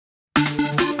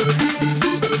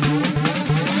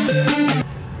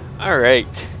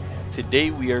Alright,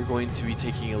 today we are going to be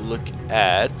taking a look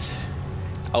at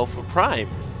Alpha Prime.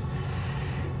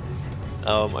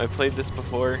 I played this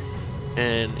before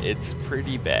and it's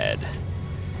pretty bad,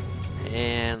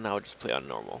 and I'll just play on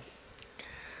normal.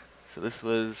 So this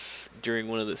was during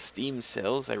one of the Steam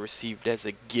sales I received as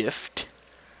a gift.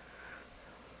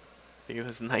 I think it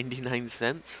was 99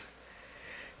 cents.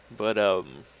 But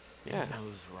yeah.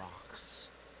 Those rocks.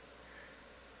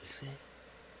 You see?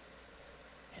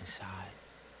 Inside.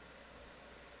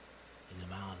 In the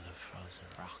mountain of frozen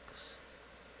rocks.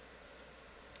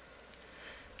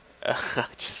 I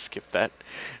just skipped that.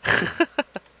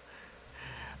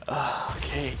 Oh,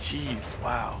 okay, jeez,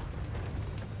 wow.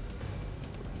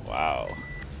 Wow.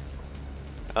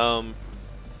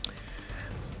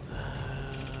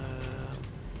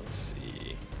 Let's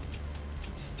see.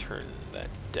 Let's turn that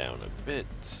down a bit.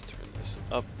 Turn this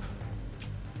up.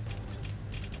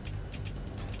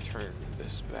 Turn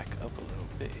this back up a little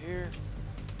bit here.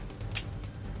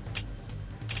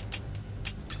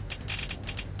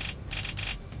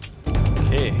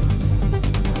 Okay.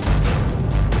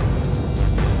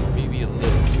 Maybe a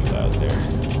little too loud there.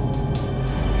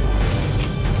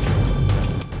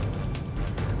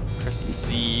 Press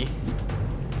Z.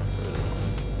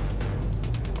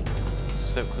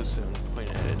 Step close and point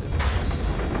at it.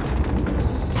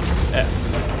 F.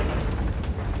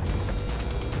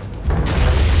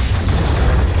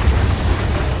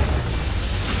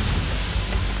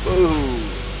 Whoa!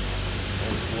 That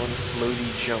was one floaty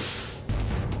jump.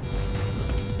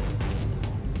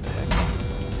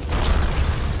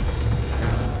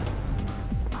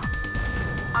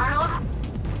 Arnold,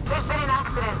 there's been an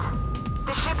accident.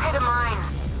 The ship hit a mine.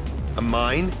 A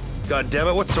mine? God damn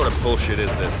it, what sort of bullshit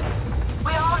is this?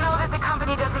 We all know that the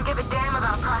company doesn't give a damn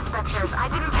about prospectors. I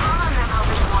didn't count on them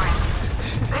helping Warren.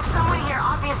 But if someone here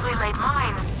obviously laid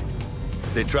mines...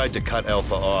 They tried to cut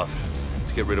Alpha off,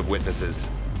 to get rid of witnesses.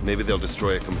 Maybe they'll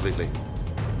destroy it completely.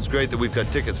 It's great that we've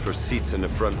got tickets for seats in the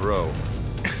front row.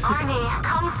 Arnie,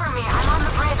 come for me. I'm on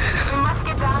the bridge. We must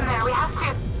get down there. We have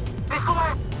to...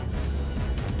 Before...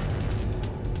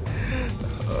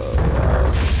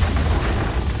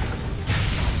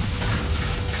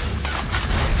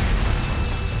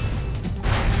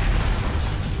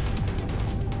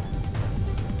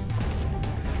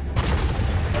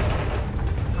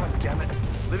 God damn it.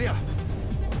 Livia!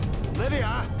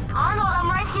 Livia! Arnold, I'm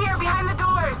right here, behind the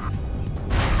doors.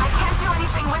 I can't do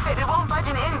anything with it. It won't budge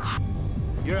an inch.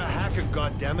 You're a hacker,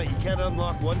 goddammit. You can't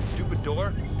unlock one stupid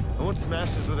door? I won't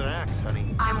smash this with an axe,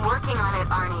 honey. I'm working on it,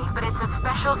 Arnie, but it's a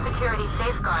special security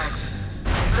safeguard.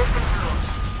 Listen to me.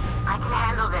 I can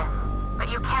handle this,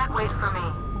 but you can't wait for me.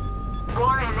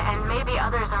 Warren and maybe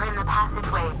others are in the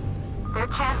passageway. Their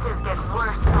chances get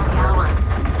worse by the hour.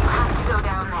 You have to go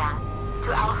down there,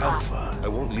 to Alpha. I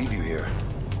won't leave you here.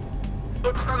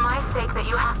 It's for my sake that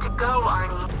you have to go,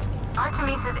 Arnie.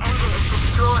 Artemis's engine is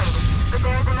destroyed, but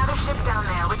there's another ship down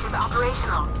there which is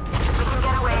operational. We can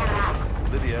get away in that.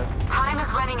 Livia? Time is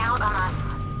running out on us.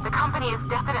 The company is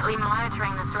definitely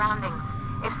monitoring the surroundings.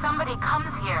 If somebody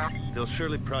comes here... They'll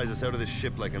surely prize us out of this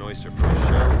ship like an oyster from a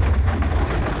shell.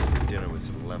 Have us for dinner with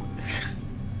some lemon.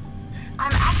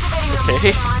 I'm activating the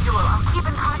Okay. module. I'll keep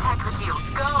in contact with you.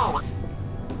 Go!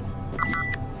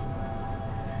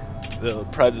 They'll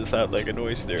prize us out like an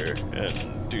oyster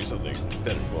and do something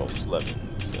that involves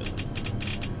lemons, and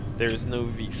there's no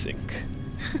V-Sync.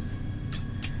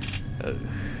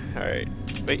 Alright,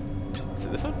 wait, is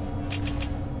it this one?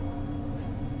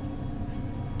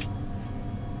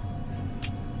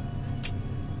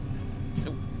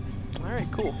 Oh.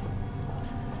 Alright, cool.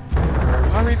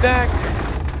 I'll be back!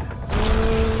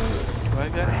 Do I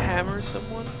gotta hammer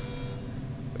someone?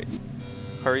 Wait.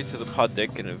 Hurry to the pod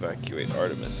deck and evacuate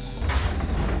Artemis.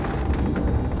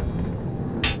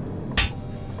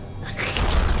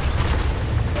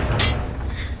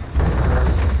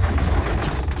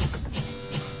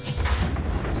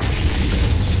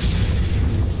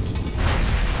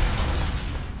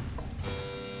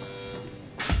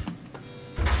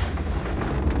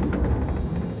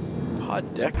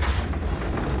 Pod deck?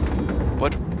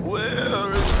 But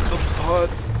where is the pod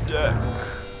deck?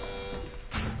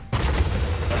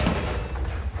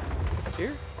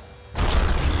 Here?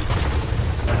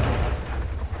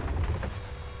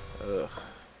 Ugh.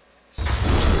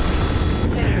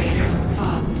 Generators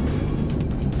off.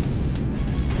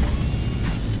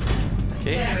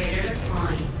 Okay. Generators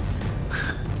on.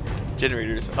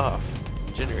 Generators off.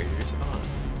 Generators on.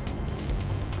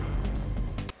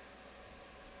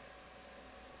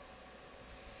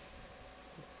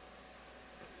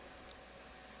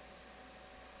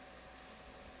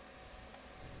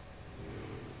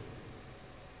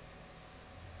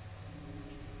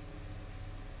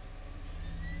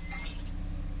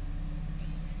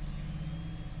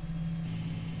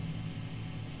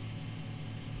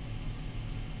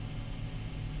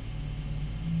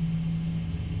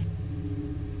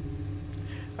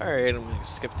 Alright, I'm gonna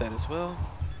skip that as well.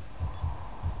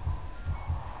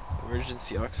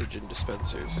 Emergency oxygen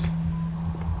dispensers.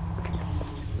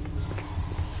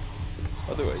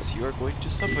 Otherwise, you are going to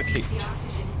suffocate. The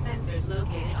oxygen dispensers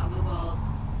located on the walls.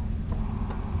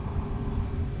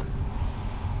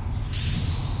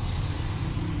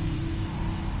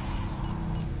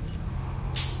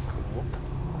 Cool.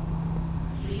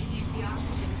 Please use the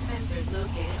oxygen dispensers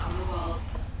located on the walls.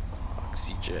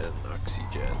 Oxygen,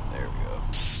 oxygen. There we go.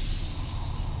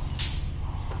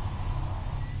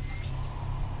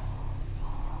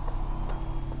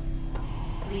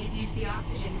 Please use the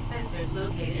oxygen dispensers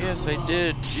located Yes, on the I walls.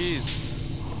 did. Jeez.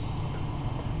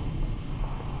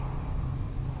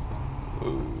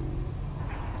 Ooh.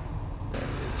 That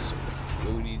is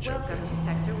floaty jumping. Welcome to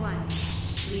Sector 1.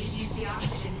 Please use the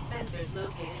oxygen dispensers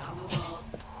located on the walls.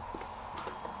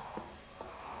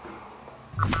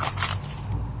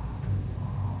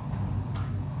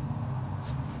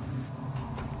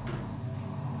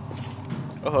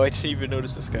 Oh, I didn't even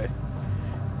notice this guy.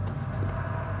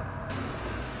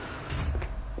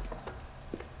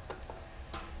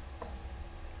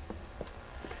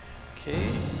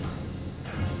 Okay.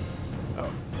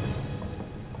 Oh.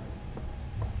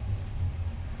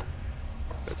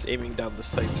 That's aiming down the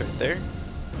sights right there.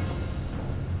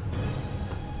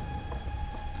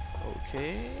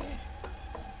 Okay.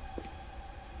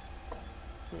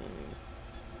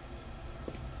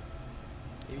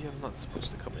 Maybe I'm not supposed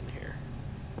to come in here.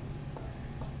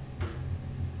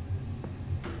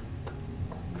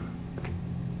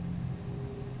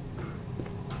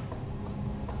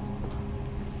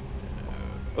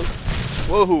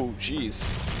 Whoa, jeez.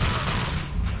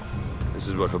 This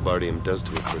is what Habardium does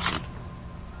to a person.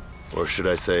 Or should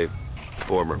I say,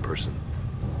 former person.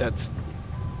 That's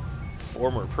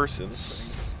former person. This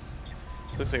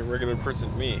looks like a regular person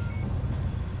to me.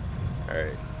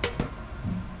 Alright.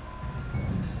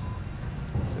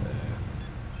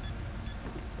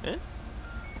 Eh?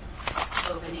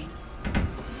 Opening.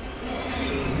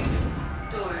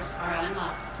 Doors are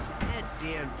unlocked. That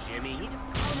damn Jimmy, he just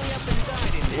called me up and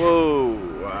died in there. Whoa,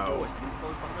 The wow. door's didn't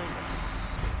close behind him.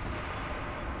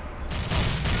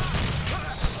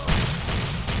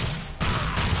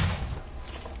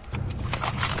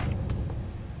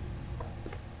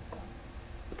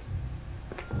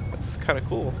 That's kind of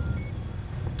cool.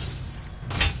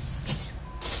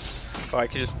 Oh, I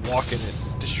can just walk in and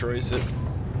it destroys it. Just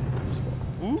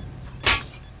whoop.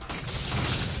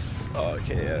 Oh,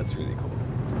 okay, yeah, that's really cool.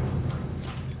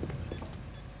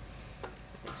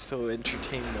 I'm so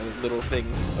entertained by little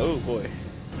things. Oh boy.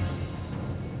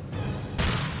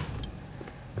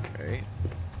 Alright.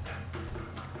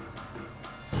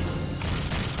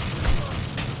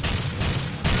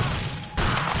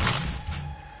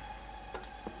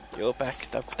 Yo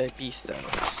backed up that beast down.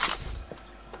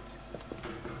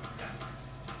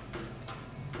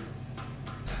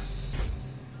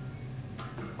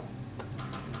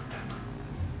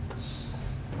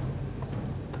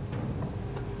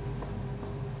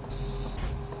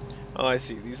 Oh, I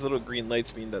see. These little green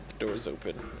lights mean that the door's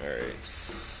open. Alright.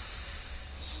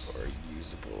 Or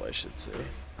usable, I should say.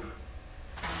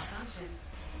 Malfunction.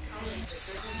 Calling for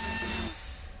certain personnel.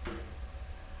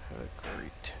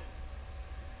 Great.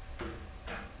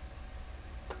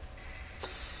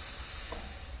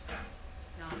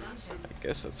 Malfunction. I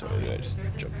guess that's what I did. I just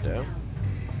jumped down.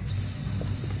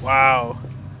 Wow.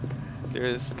 There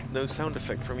is no sound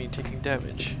effect for me taking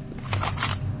damage.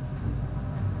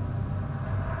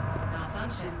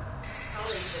 Malfunction.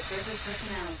 Calling for service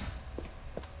personnel.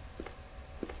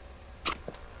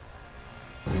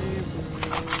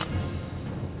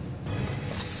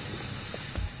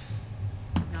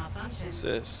 Malfunction. What's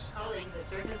this? Calling the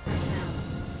service personnel.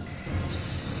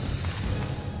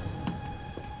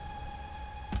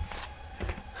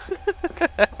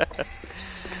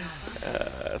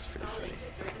 That's pretty funny. Calling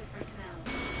the service personnel.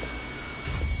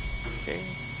 Okay.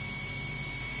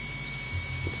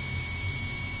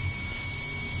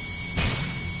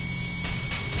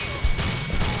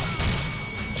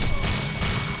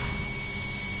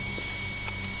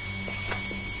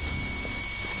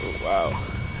 Oh wow.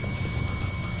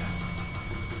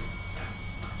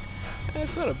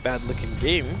 That's not a bad looking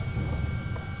game.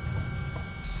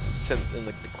 In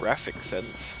like the graphic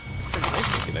sense. It's pretty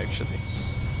nice looking actually.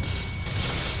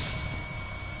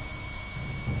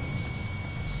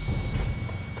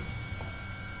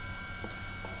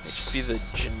 Might just be the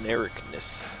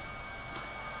genericness.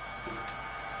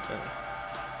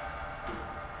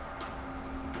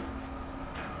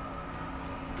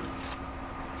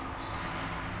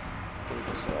 Clear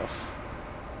this off.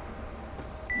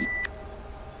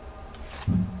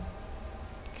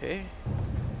 Okay.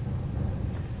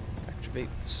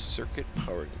 Activate the circuit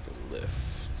powering the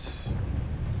lift.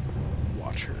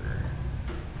 Water.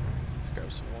 Let's grab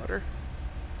some water.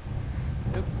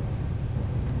 Nope.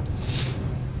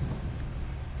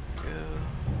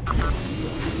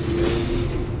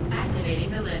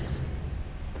 Activating the lift.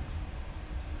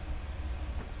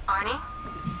 Arnie,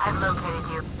 I've located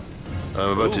you.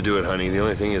 I'm about to do it, honey. The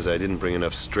only thing is I didn't bring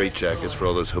enough straitjackets for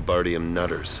all those Hobardium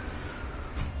nutters.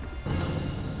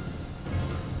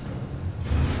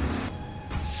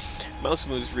 Mouse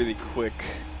moves really quick.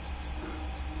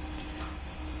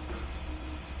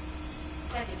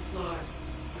 Second floor.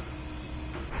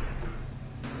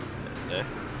 Eh.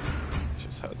 It's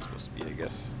just how it's supposed to be, I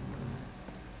guess.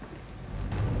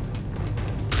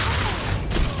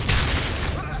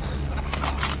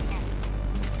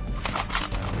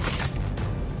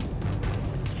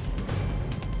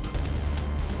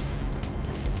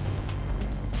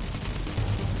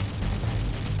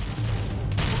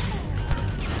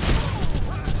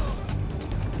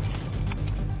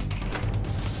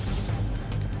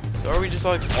 So are we just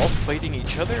like all fighting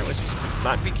each other? Am I supposed to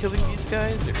not be killing these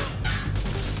guys? Or...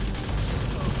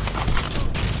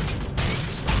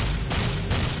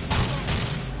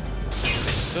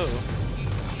 So.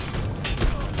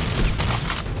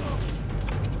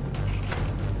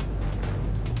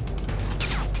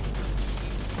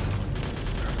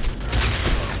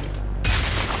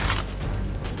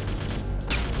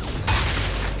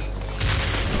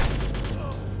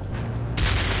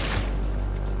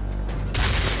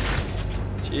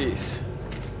 Jeez.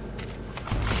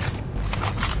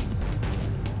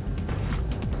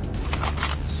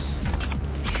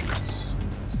 Shoots.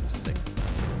 What's this thing?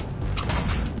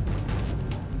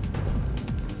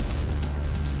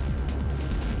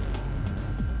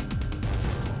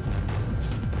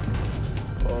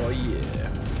 Oh yeah.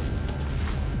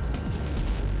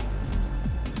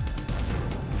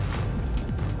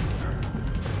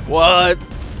 What?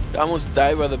 I almost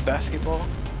died by the basketball?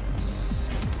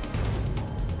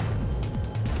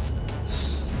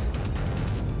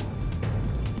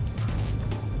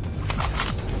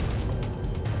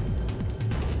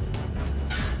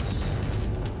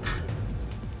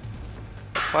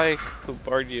 Apply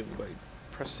Hobardium by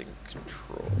pressing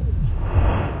control.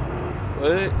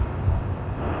 What?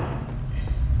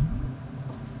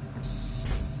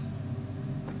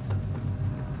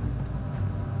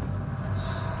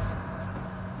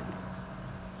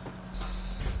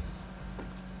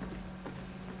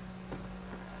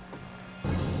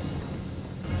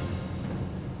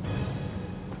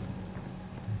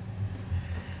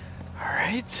 All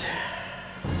right.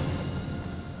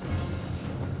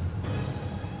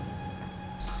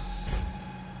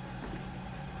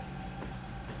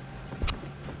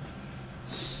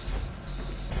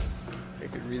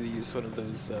 Really use one of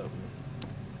those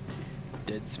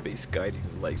Dead Space guiding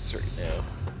lights right now.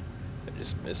 I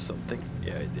just missed something.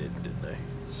 Yeah, I did, didn't I?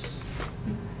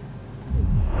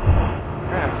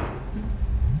 Crap.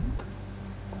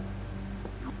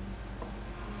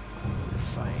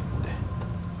 Find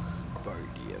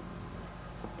Bardium.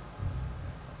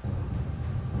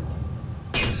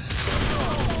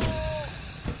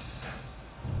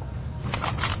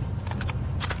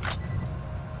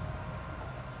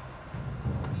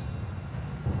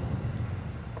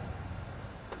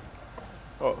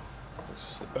 Oh, this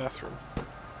is the bathroom.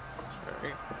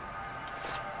 Alright.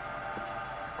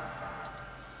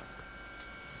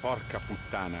 Porca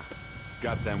puttana. It's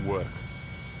goddamn work.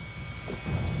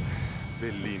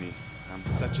 Bellini, I'm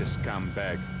such a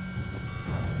scumbag.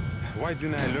 Why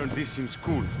didn't I learn this in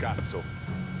school, cazzo?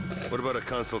 What about a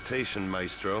consultation,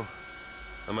 Maestro?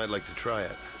 I might like to try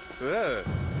it.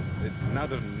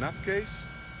 Another nutcase?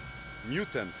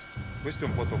 Mutant. Questo è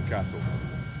un po' toccato.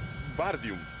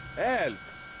 Bardium. Help!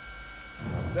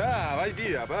 Ah, vai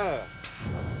via, va!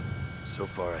 Psst. So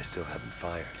far, I still haven't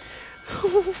fired.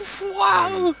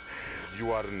 Wow!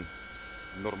 You are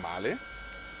normale?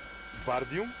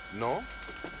 Bardium? No?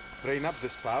 Brain up the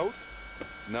spout?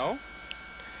 No?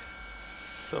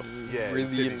 Some Yeah,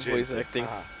 brilliant voice intelligente. acting.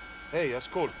 Ah. Hey,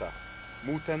 ascolta.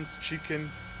 Mutants, chicken,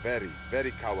 very,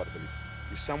 very cowardly.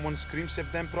 If someone screams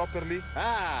at them properly,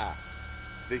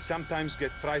 they sometimes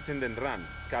get frightened and run.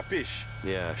 Capish?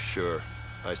 Yeah, sure.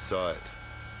 I saw it.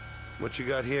 What you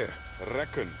got here?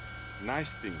 Reckon.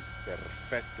 Nice thing.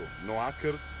 Perfetto. No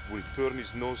hacker will turn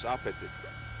his nose up at it.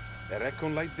 A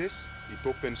recon like this, it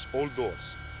opens all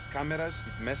doors. Cameras,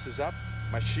 it messes up.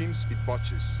 Machines, it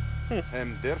botches.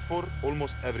 And therefore,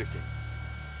 almost everything.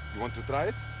 You want to try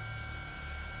it?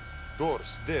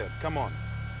 Doors, there, come on.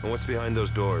 And what's behind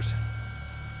those doors?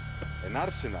 An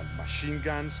arsenal. Machine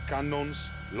guns, cannons,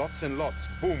 lots and lots.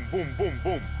 Boom, boom, boom,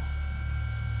 boom.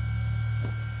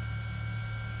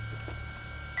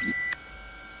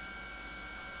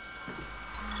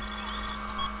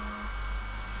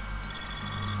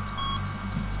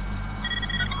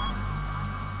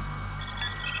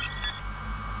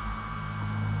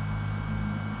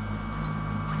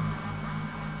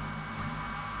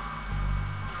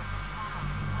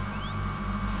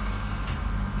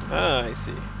 Ah, I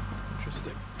see.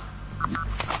 Interesting.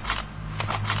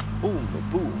 Boom,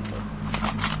 boom.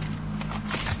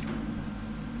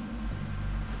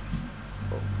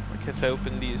 Oh, why can't I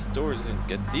open these doors and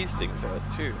get these things out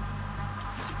too?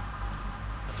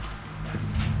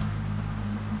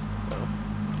 Oh,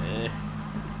 eh.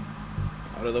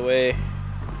 Out of the way.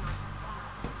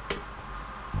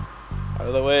 Out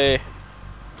of the way.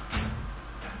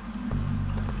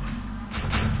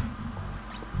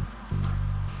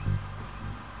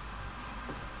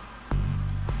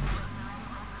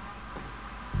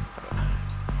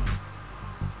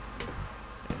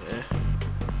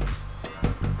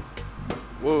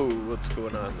 Whoa, what's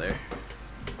going on there?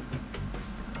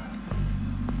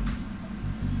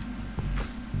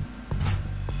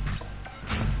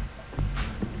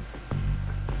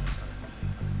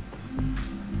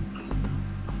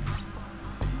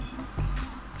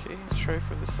 Okay, let's try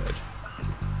from this side.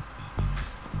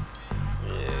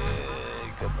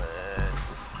 Yeah, come on.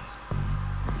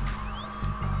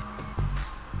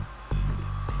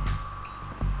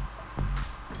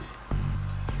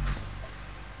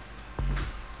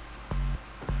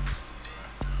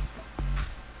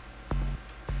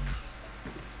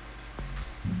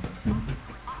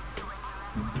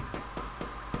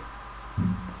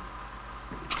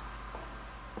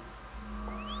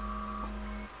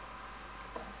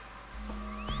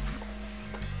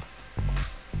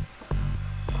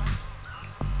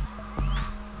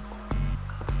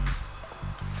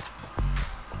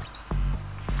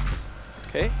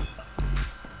 Okay.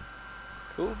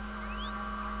 Cool.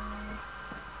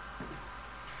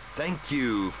 Thank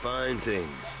you, fine thing.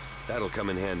 That'll come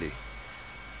in handy.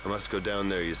 I must go down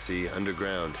there, you see,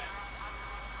 underground.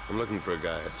 I'm looking for a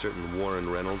guy, a certain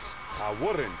Warren Reynolds. Ah,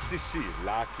 Warren, sì,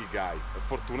 lucky guy. È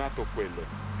fortunato quello.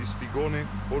 This figone,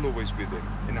 always with him.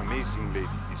 An amazing lady,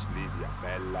 this Livia.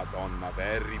 Bella donna,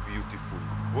 very beautiful.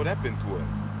 What happened to her?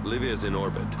 Livia's in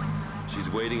orbit. She's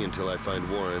waiting until I find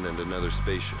Warren and another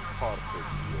spaceship.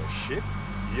 Perfect. A ship?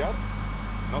 Here?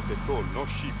 Not at all, no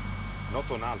ship.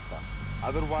 Not on Alpha.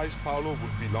 Otherwise, Paolo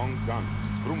would be long gone.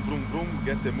 Vroom, vroom, vroom,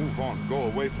 get a move on. Go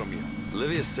away from here.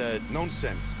 Livia said...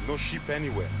 Nonsense. No ship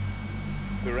anywhere.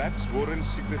 Perhaps Warren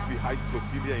secretly hide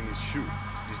flotilla in his shoe.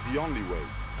 It's the only way.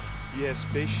 He has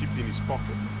spaceship in his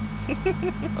pocket.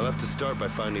 I'll have to start by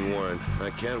finding Warren. I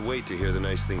can't wait to hear the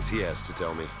nice things he has to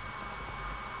tell me.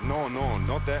 No,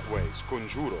 not that way.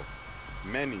 Sconjuro.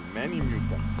 Many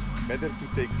mutants. Better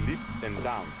to take lift and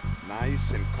down.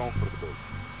 Nice and comfortable.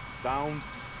 Down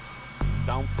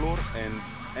floor and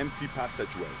empty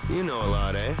passageway. You know a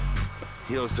lot, eh?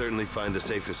 He'll certainly find the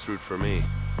safest route for me.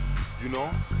 You know,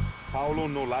 Paolo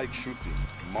no like shooting.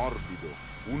 Morbido.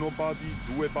 Uno body,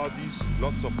 due bodies,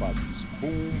 lots of bodies.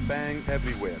 Boom, bang,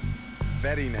 everywhere.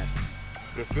 Very nasty.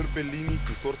 Prefer Bellini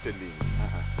to Tortellini.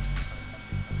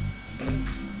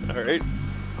 Alright.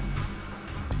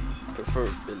 Prefer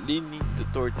Bellini to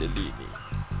Tortellini.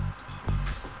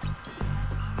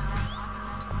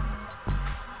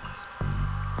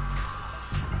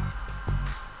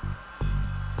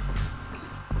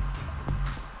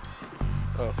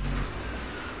 Oh. Am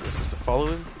I supposed to follow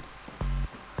him?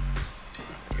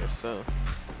 I guess so.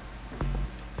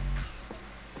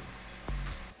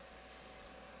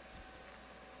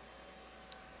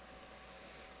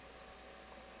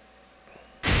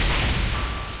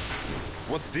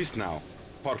 What's this now?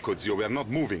 Porco zio, we are not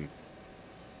moving.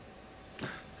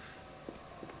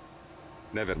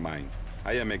 Never mind.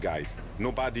 I am a guide.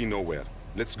 Nobody, nowhere.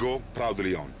 Let's go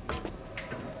proudly on.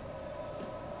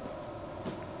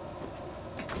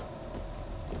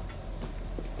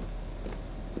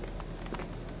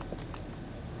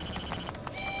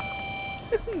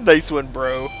 Nice one,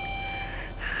 bro.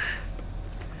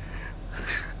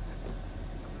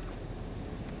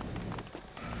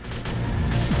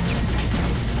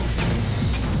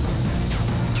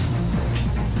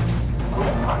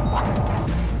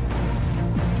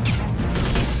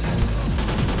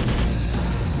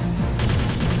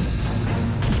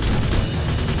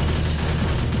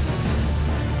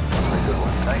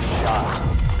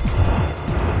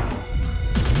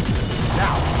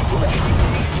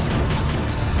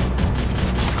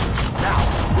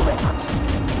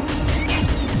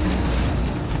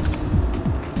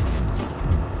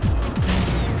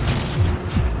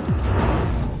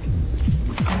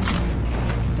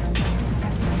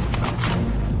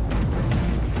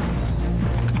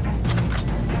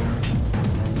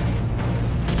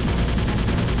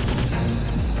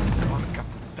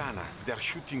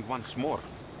 Shooting once more,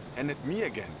 and at me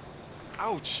again.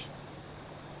 Ouch!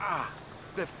 Ah,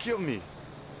 they've killed me.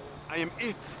 I am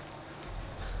it.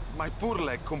 My poor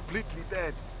leg completely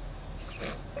dead.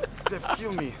 They've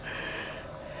killed me.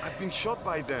 I've been shot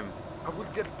by them. I will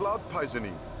get blood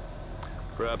poisoning.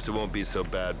 Perhaps it won't be so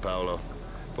bad, Paolo.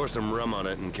 Pour some rum on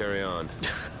it and carry on.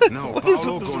 No, What is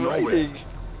Paolo with this go nowhere. writing?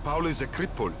 Paolo is a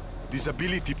cripple.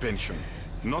 Disability pension.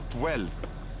 Not well.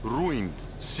 Ruined.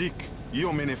 Sick.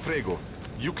 Io me ne frego.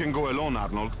 You can go alone,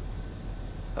 Arnold.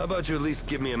 How about you at least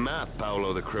give me a map,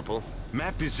 Paolo the cripple?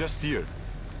 Map is just here.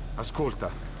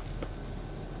 Ascolta.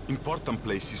 Important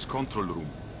place is control room.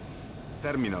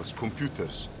 Terminals,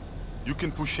 computers. You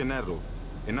can push an arrow.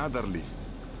 Another lift.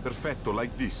 Perfetto,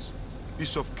 like this.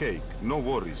 Piece of cake, no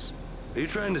worries. Are you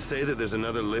trying to say that there's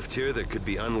another lift here that could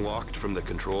be unlocked from the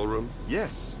control room?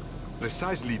 Yes,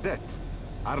 precisely that.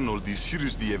 Arnold is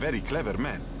seriously a very clever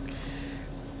man.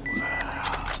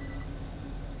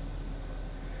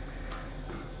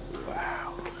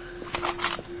 Wow.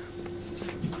 This is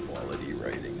some quality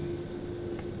writing.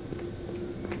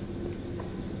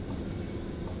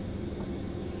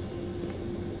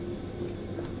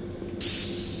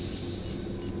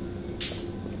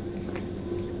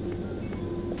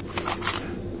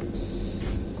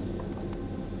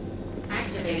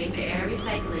 Activating the air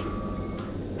recycling.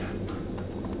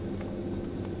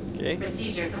 Okay.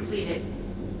 Procedure completed.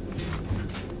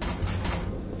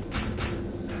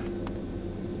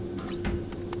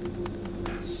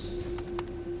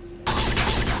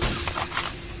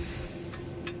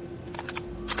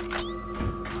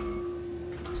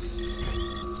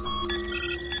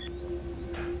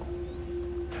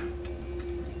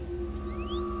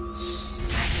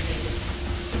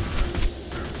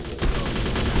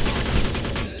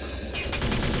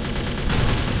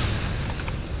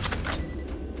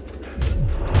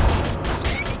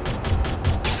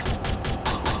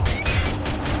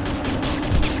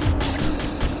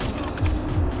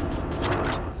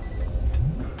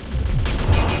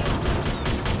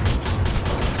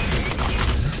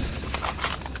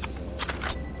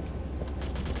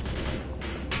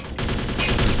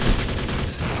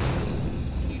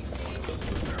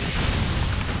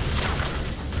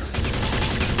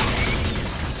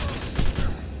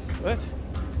 What?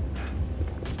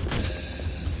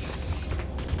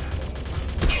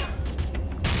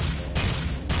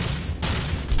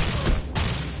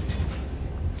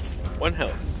 One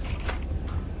health.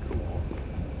 Cool.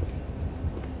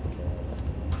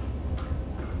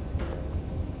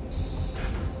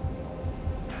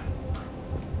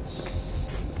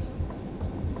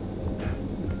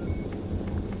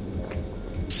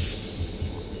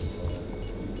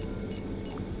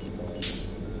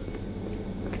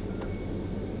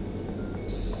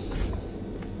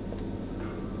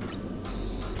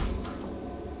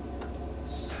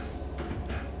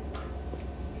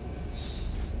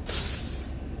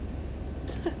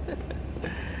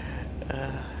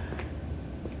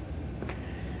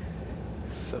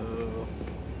 So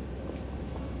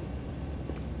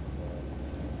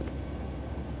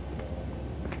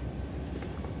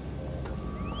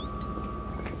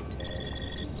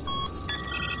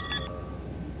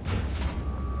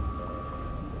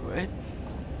what?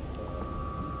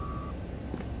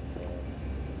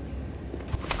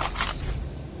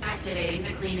 Activating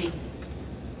the cleaning.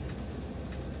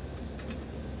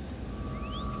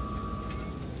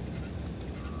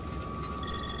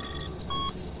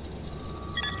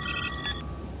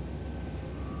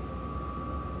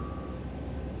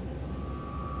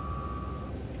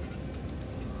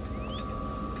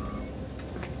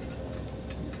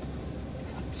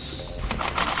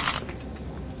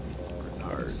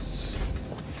 Grenards.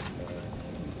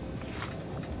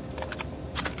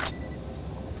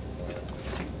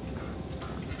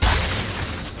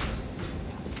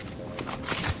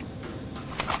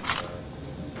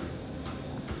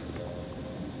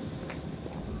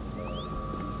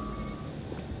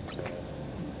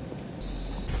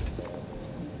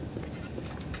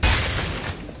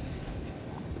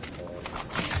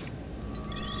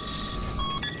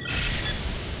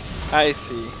 I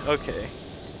see. Okay.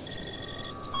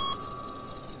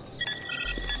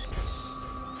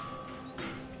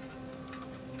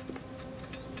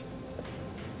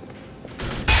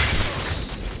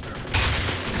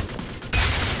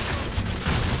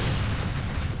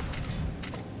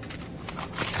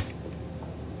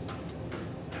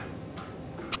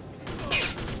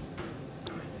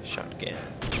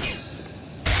 Shotguns.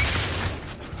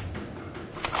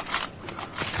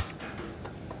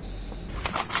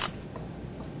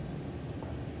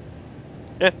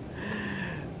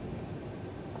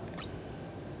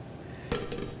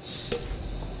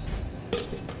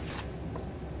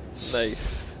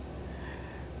 Nice.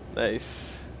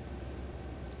 Nice.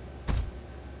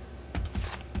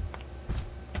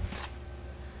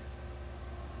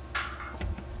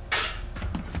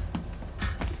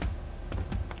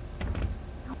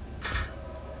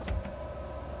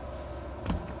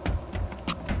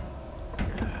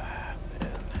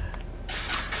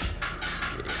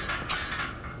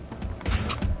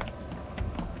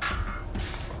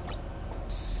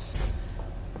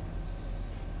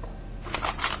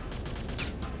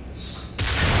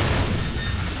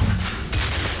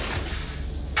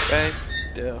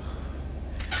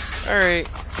 Alright.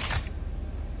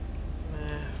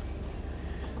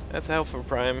 That's Alpha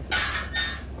Prime.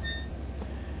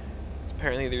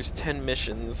 Apparently there's 10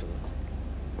 missions. And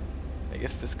I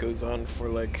guess this goes on for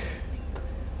like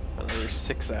another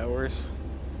 6 hours.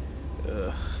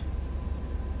 Ugh.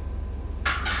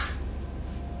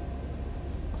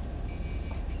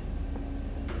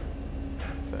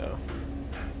 So,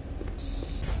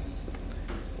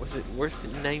 was it worth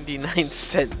 99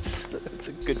 cents? That's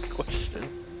a good question.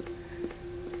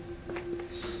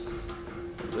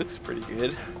 It looks pretty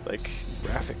good, like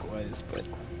graphic-wise, but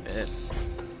man.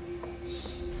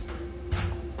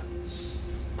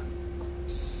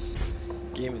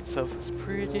 Game itself is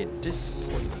pretty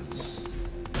disappointing.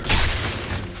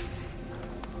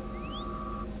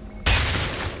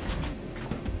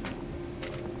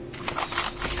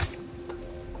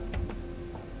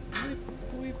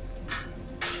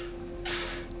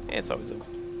 Yeah, it's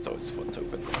always fun to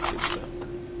open like this though.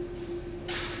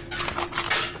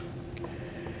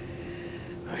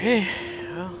 Okay,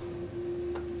 well,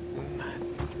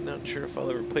 I'm not sure if I'll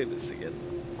ever play this again,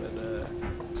 but